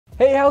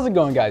Hey, how's it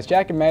going, guys?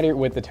 Jack and Matt here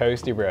with the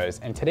Toasty Bros,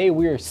 and today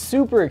we are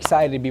super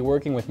excited to be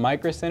working with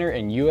Micro Center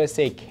and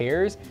USA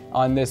Cares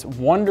on this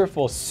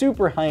wonderful,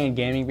 super high-end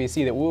gaming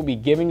PC that we'll be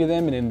giving to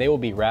them and then they will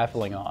be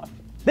raffling off.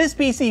 This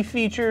PC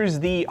features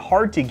the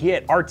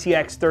hard-to-get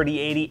RTX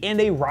 3080 and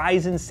a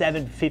Ryzen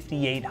 7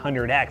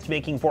 5800X,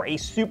 making for a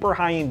super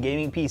high-end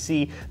gaming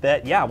PC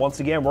that, yeah, once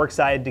again, we're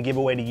excited to give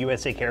away to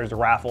USA Cares to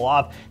raffle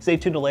off. Stay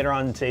tuned to later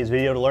on in today's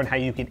video to learn how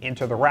you can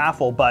enter the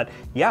raffle, but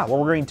yeah, what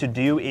we're going to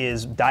do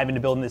is dive into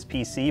building this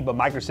PC, but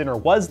Micro Center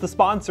was the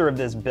sponsor of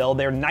this build.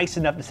 They're nice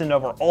enough to send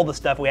over all the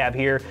stuff we have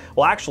here.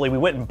 Well, actually, we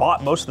went and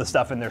bought most of the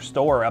stuff in their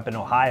store up in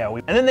Ohio,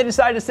 and then they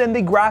decided to send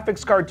the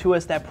graphics card to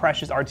us, that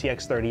precious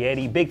RTX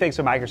 3080. Big thanks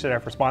to Micro Center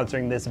for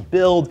sponsoring this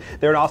build.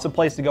 They're an awesome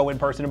place to go in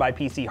person to buy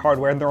PC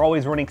hardware, and they're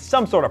always running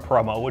some sort of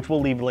promo, which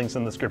we'll leave links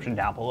in the description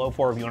down below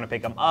for if you want to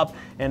pick them up.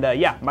 And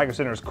yeah, Micro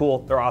Center is cool.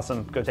 They're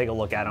awesome. Go take a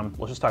look at them.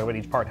 Let's just talk about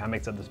each part and how it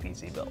makes up this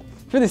PC build.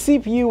 For the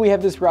CPU, we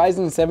have this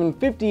Ryzen 7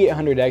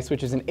 5800X,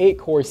 which is an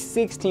 8-core,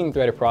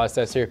 16-threaded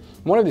processor,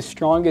 one of the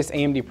strongest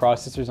AMD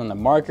processors on the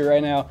market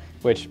right now,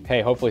 which,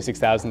 hey, hopefully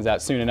 6000 is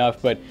out soon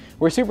enough, but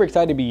we're super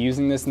excited to be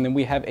using this. And then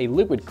we have a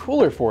liquid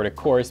cooler for it, of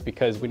course,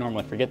 because we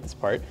normally forget this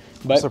part.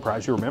 But I'm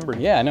surprised you remembered.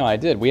 Yeah, no, I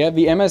did. We have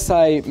the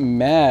MSI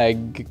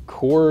Mag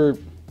Core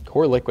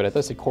Liquid. I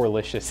thought it said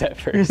Corelicious at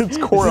first. It's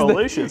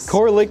Corelicious.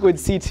 Core Liquid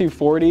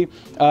C240.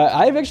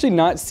 I've actually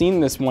not seen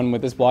this one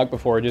with this block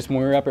before. Just when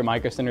we were up at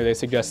Micro Center, they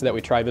suggested that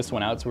we try this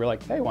one out. So we were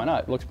like, hey, why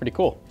not? It looks pretty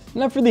cool.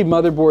 Now for the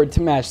motherboard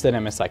to match that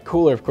MSI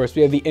cooler, of course,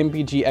 we have the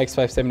MPG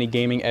X570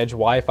 Gaming Edge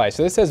Wi-Fi.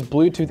 So this has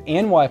Bluetooth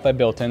and Wi-Fi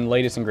built in,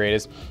 latest and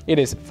greatest. It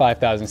is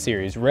 5000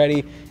 series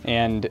ready,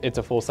 and it's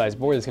a full-size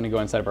board that's gonna go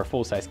inside of our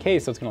full-size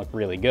case, so it's gonna look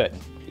really good.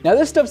 Now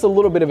this stuff's a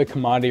little bit of a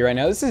commodity right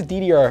now. This is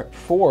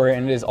DDR4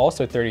 and it is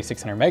also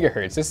 3600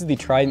 megahertz. This is the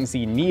Trident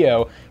Z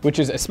Neo, which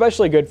is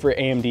especially good for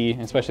AMD,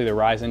 especially the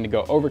Ryzen, to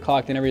go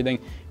overclocked and everything.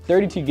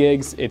 32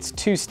 gigs, it's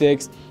 2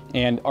 sticks,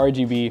 and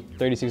RGB,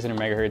 3600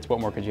 megahertz, what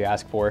more could you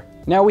ask for?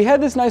 Now we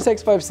had this nice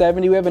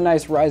X570, we have a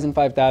nice Ryzen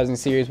 5000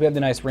 series, we have the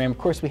nice RAM. Of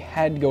course, we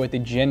had to go with the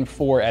Gen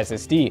 4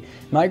 SSD.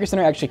 Micro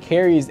Center actually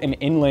carries an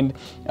inland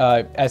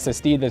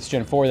SSD that's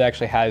Gen 4 that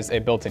actually has a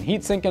built-in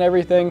heatsink and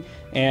everything,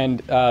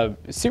 and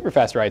super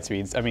fast write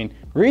speeds. I mean,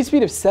 read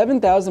speed of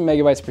 7000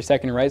 megabytes per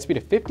second, write speed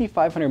of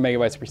 5500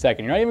 megabytes per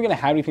second. You're not even gonna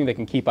have anything that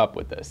can keep up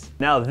with this.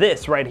 Now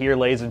this right here,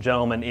 ladies and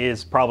gentlemen,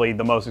 is probably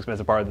the most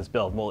expensive part of this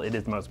build. Well, it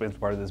is the most expensive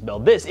part of this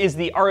build. This is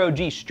the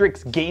ROG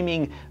Strix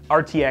Gaming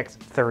RTX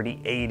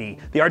 3080.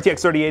 The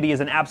RTX 3080 is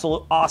an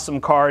absolute awesome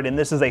card, and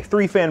this is a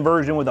 3-fan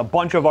version with a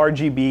bunch of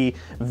RGB,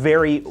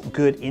 very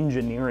good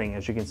engineering,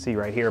 as you can see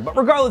right here. But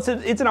regardless,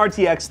 it's an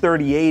RTX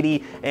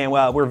 3080, and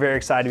we're very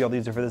excited to be able to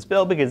use it for this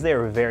build because they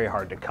are very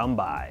hard to come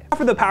by.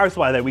 For the power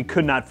supply that we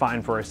could not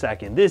find for a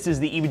second, this is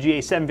the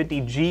EVGA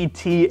 750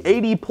 GT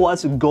 80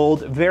 Plus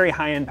Gold, very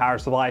high-end power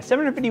supply.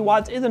 750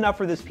 watts is enough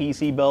for this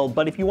PC build,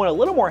 but if you want a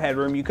little more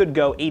headroom, you could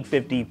go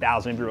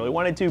 850,000 if you really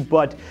wanted to,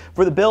 but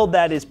for the build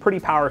that is pretty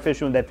power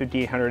efficient with that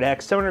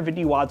 5800X,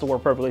 750 watts will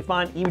work perfectly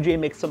fine. EVGA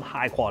makes some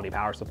high-quality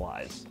power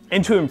supplies.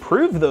 And to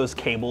improve those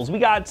cables, we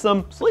got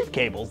some sleeve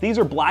cables. These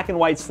are black and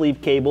white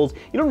sleeve cables.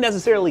 You don't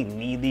necessarily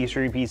need these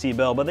for your PC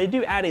build, but they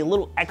do add a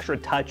little extra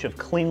touch of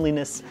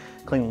cleanliness.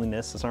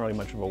 Cleanliness, it's not really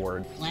much of a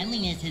word.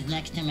 Cleanliness is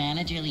next to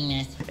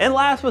managerliness. And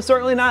last but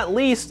certainly not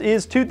least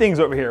is two things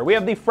over here. We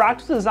have the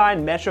Fractal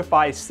Design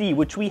Meshify C,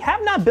 which we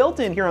have not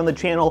built in here on the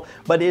channel,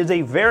 but it is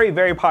a very,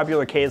 very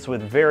popular case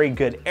with very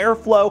good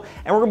airflow.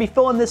 And we're gonna be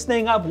filling this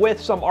thing up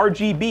with some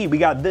RGB. We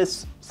got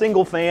this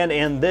single fan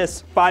and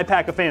this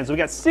 5-pack of fans. So we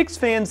got 6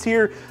 fans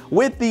here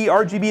with the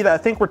RGB that I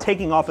think we're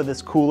taking off of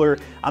this cooler.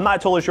 I'm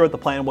not totally sure what the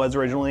plan was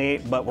originally,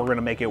 but we're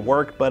gonna make it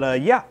work.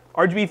 But yeah,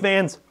 RGB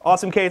fans,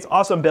 awesome case,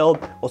 awesome build.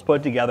 Let's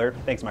put it together.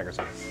 Thanks, Micro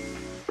Center.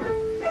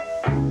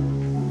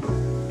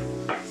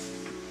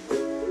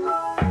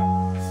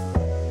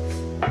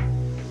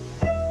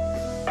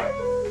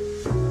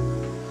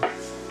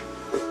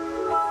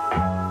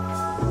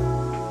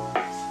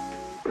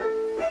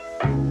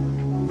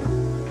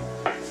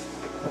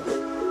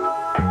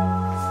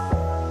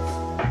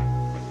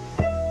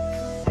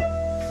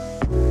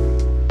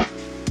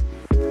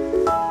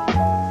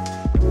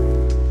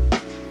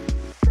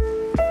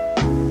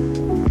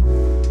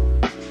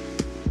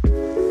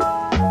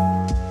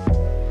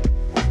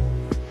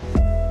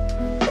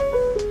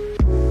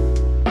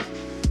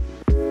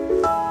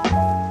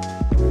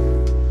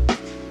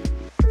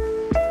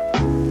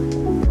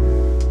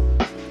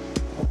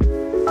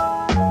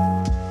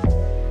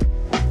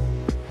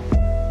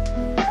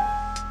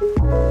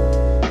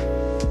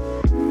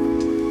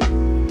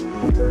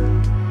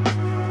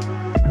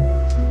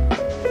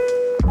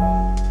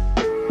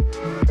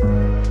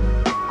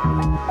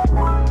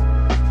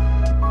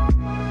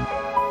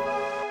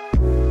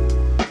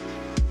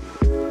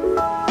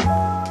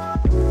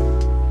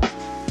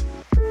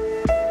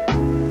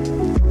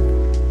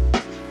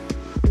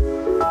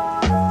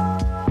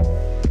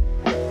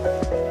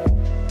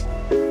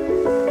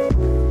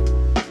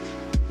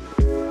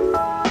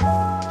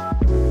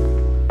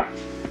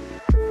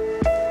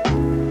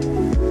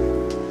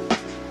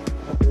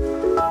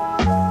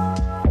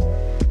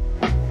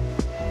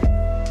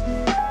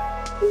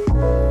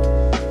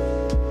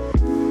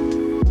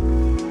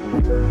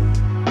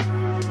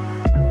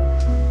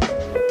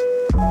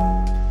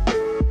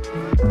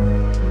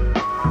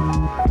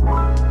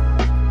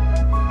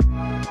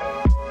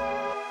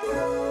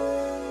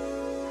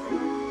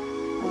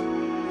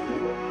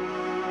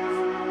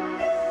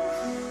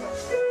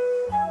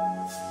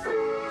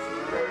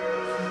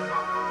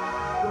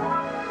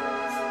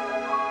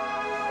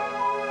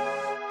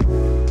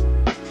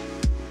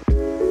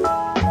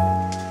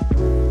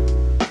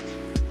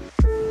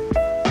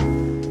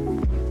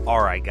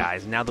 Alright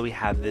guys, now that we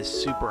have this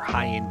super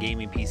high-end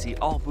gaming PC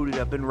all booted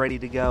up and ready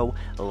to go,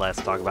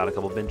 let's talk about a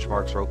couple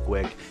benchmarks real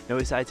quick. Now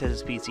we decided to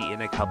test this PC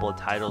in a couple of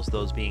titles,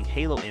 those being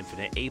Halo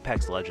Infinite,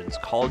 Apex Legends,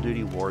 Call of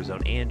Duty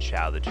Warzone, and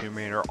Shadow of the Tomb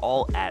Raider,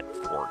 all at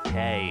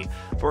 4K.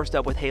 First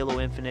up with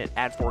Halo Infinite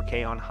at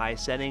 4K on high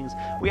settings,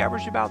 we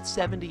averaged about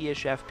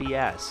 70-ish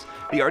FPS.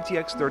 The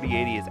RTX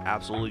 3080 is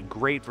absolutely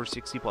great for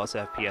 60+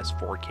 FPS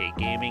 4K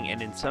gaming,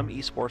 and in some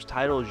esports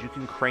titles you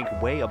can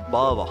crank way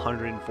above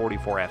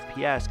 144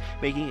 FPS,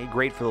 making it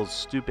great for those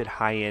stupid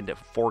high-end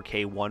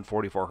 4K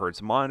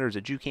 144Hz monitors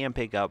that you can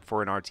pick up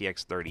for an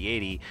RTX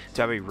 3080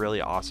 to have a really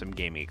awesome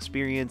gaming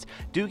experience.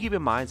 Do keep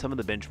in mind some of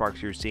the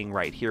benchmarks you're seeing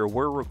right here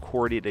were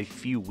recorded a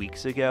few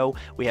weeks ago.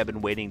 We have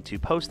been waiting to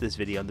post this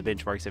video, and the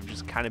benchmarks have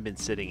just kind of been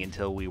sitting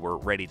until we were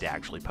ready to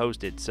actually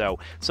post it. So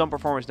some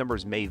performance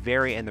numbers may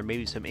vary, and there may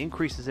be some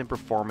increases in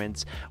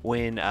performance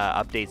when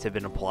updates have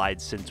been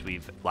applied since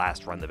we've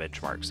last run the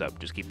benchmark, so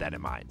just keep that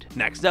in mind.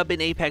 Next up,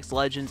 in Apex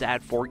Legends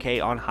at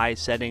 4K on high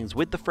settings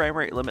with the frame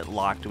rate limit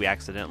locked, we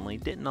accidentally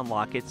didn't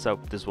unlock it, so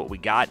this is what we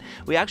got.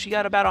 We actually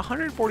got about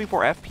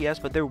 144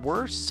 FPS, but there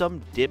were some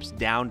dips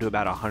down to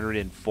about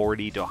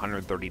 140 to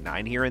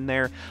 139 here and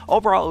there.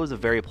 Overall, it was a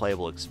very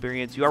playable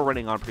experience. You are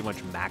running on pretty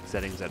much max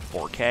settings at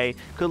 4K.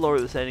 Could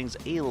lower the settings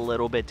a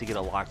little bit to get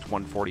a locked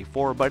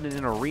 144, but in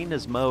an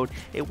arenas mode,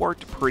 it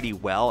worked pretty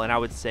well, and I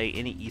would say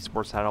any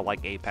esports title like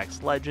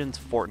Apex Legends,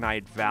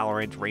 Fortnite,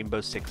 Valorant,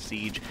 Rainbow Six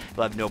Siege,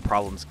 you'll have no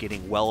problems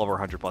getting well over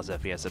 100+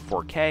 FPS at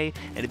 4K,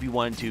 and if you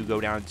wanted to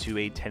go down to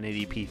a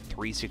 1080p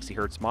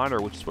 360Hz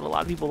monitor, which is what a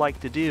lot of people like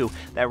to do,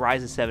 that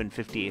Ryzen 7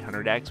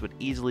 5800X would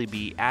easily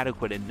be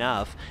adequate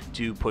enough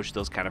to push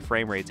those kind of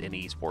frame rates in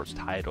esports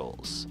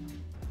titles.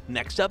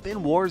 Next up, in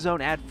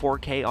Warzone at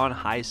 4K on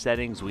high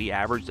settings, we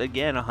averaged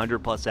again 100+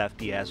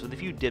 FPS with a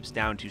few dips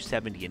down to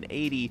 70 and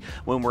 80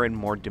 when we're in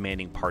more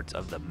demanding parts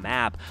of the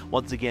map.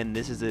 Once again,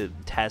 this is a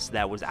test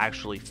that was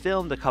actually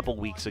filmed a couple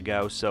weeks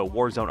ago, so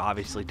Warzone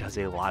obviously does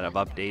a lot of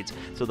updates,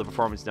 so the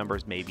performance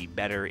numbers may be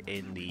better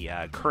in the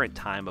current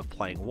time of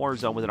playing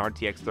Warzone with an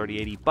RTX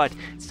 3080, but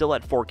still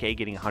at 4K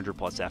getting 100+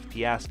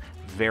 FPS.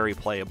 Very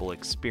playable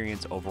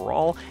experience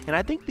overall, and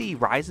I think the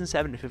Ryzen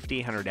 7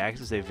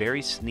 5800X is a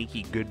very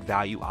sneaky good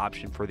value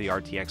option for the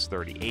RTX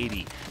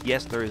 3080.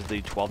 Yes, there is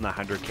the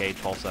 12900K,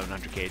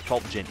 12700K,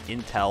 12th gen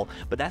Intel,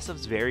 but that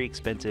stuff's very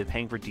expensive.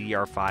 Paying for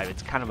DDR5,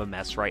 it's kind of a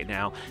mess right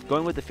now.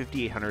 Going with the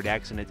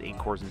 5800X and its 8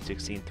 cores and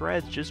 16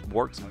 threads just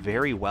works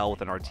very well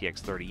with an RTX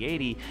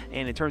 3080,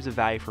 and in terms of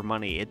value for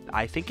money,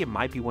 I think it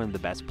might be one of the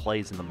best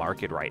plays in the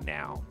market right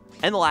now.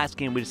 And the last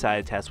game we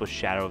decided to test was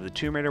Shadow of the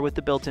Tomb Raider with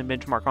the built-in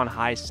benchmark on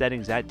high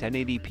settings at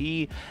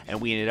 1080p,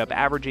 and we ended up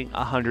averaging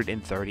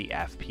 130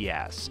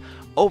 FPS.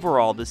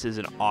 Overall, this is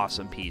an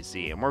awesome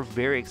PC, and we're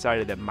very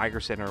excited that Micro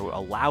Center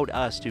allowed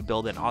us to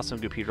build an awesome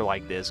computer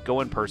like this,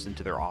 go in person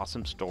to their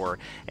awesome store,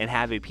 and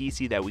have a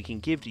PC that we can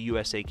give to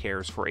USA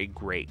Cares for a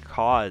great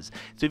cause.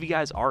 So if you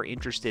guys are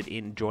interested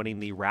in joining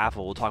the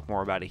raffle, we'll talk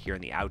more about it here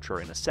in the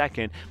outro in a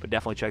second, but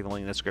definitely check the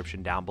link in the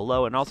description down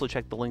below, and also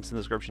check the links in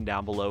the description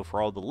down below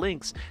for all the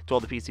links to all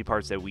the PC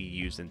parts that we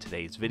used in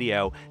today's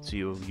video, so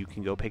you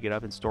can go pick it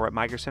up and store at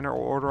Micro Center or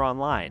order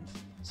online.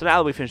 So now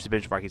that we finished the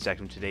benchmarking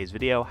section of today's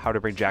video, how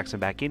to bring Jackson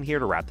back in here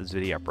to wrap this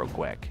video up real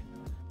quick.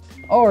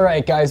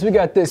 Alright guys, we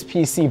got this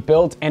PC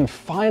built and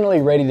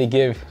finally ready to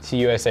give to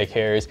USA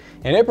Cares,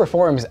 and it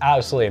performs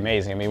absolutely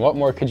amazing. I mean, what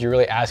more could you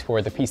really ask for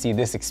with a PC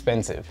this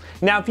expensive?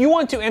 Now, if you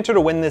want to enter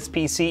to win this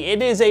PC,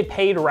 it is a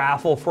paid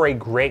raffle for a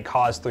great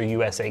cause through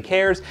USA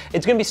Cares.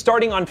 It's going to be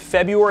starting on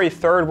February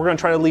 3rd. We're going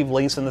to try to leave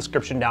links in the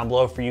description down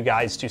below for you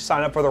guys to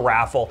sign up for the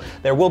raffle.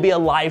 There will be a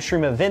live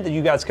stream event that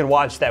you guys can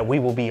watch that we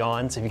will be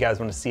on, so if you guys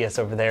want to see us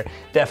over there,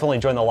 definitely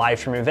join the live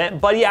stream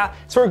event. But yeah,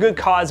 it's for a good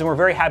cause, and we're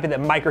very happy that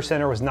Micro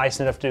Center was nice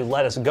enough to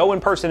let us go in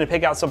person and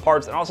pick out some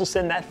parts, and also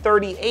send that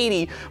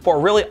 3080 for a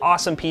really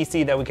awesome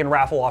PC that we can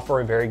raffle off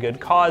for a very good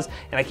cause.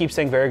 And I keep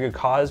saying very good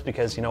cause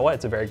because you know what?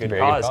 It's a very good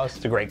cause.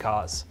 It's a great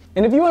cause.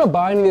 And if you want to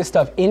buy any of this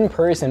stuff in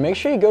person, make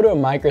sure you go to a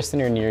Micro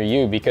Center near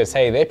you, because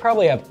hey, they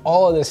probably have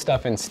all of this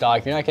stuff in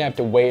stock. You're not gonna have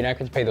to wait, you're not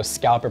gonna have to pay those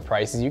scalper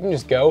prices. You can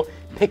just go,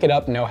 pick it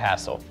up, no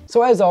hassle.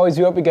 So as always,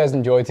 we hope you guys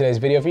enjoyed today's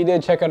video. If you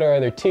did, check out our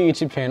other 2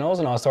 YouTube channels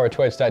and also our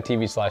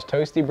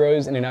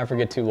twitch.tv/ToastyBros, and do not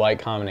forget to like,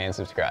 comment, and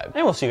subscribe.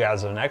 And we'll see you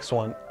guys in the next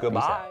one.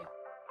 Goodbye.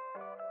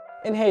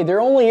 And hey, there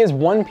only is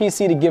one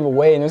PC to give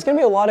away, and there's gonna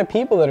be a lot of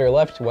people that are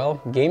left,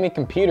 well, gaming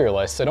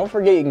computerless, so don't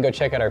forget you can go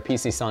check out our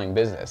PC selling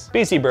business.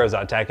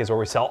 PCBros.tech is where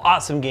we sell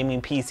awesome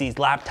gaming PCs,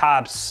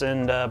 laptops,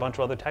 and a bunch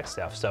of other tech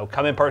stuff. So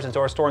come in person to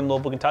our store in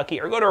Louisville,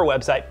 Kentucky, or go to our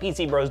website,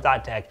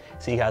 PCBros.tech.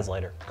 See you guys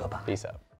later. Goodbye. Peace out.